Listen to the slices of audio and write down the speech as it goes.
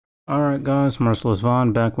Alright guys, Merciless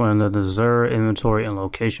Vaughn back with another Xur inventory and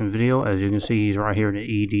location video. As you can see, he's right here in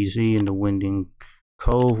the EDZ in the Winding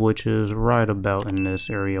Cove, which is right about in this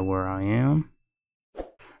area where I am.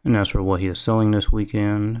 And that's for what he is selling this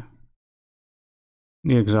weekend.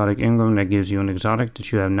 The exotic Ingram, that gives you an exotic that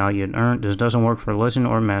you have not yet earned. This doesn't work for Legend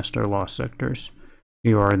or Master Lost sectors.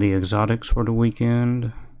 Here are the exotics for the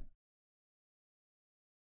weekend.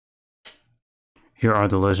 Here are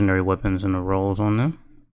the legendary weapons and the rolls on them.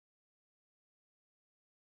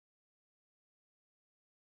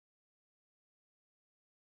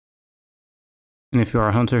 And if you are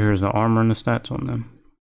a hunter, here's the armor and the stats on them.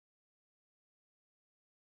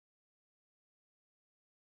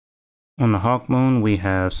 On the Hawkmoon, we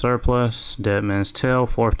have Surplus, Dead Man's Tale,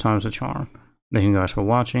 4th time's the charm. Thank you guys for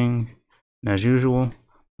watching. And as usual,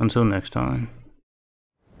 until next time.